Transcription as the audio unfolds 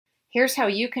Here's how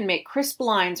you can make crisp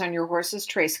lines on your horse's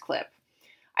trace clip.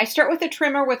 I start with a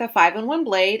trimmer with a 5-in-1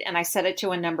 blade and I set it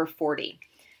to a number 40.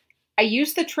 I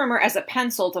use the trimmer as a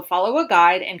pencil to follow a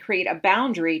guide and create a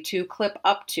boundary to clip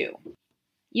up to.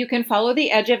 You can follow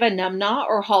the edge of a numnah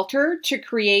or halter to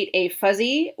create a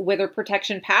fuzzy wither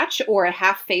protection patch or a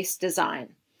half-face design.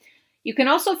 You can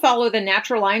also follow the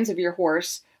natural lines of your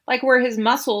horse, like where his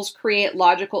muscles create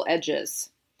logical edges.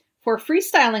 For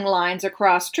freestyling lines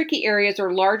across tricky areas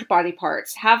or large body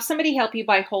parts, have somebody help you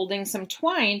by holding some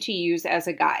twine to use as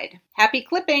a guide. Happy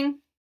clipping!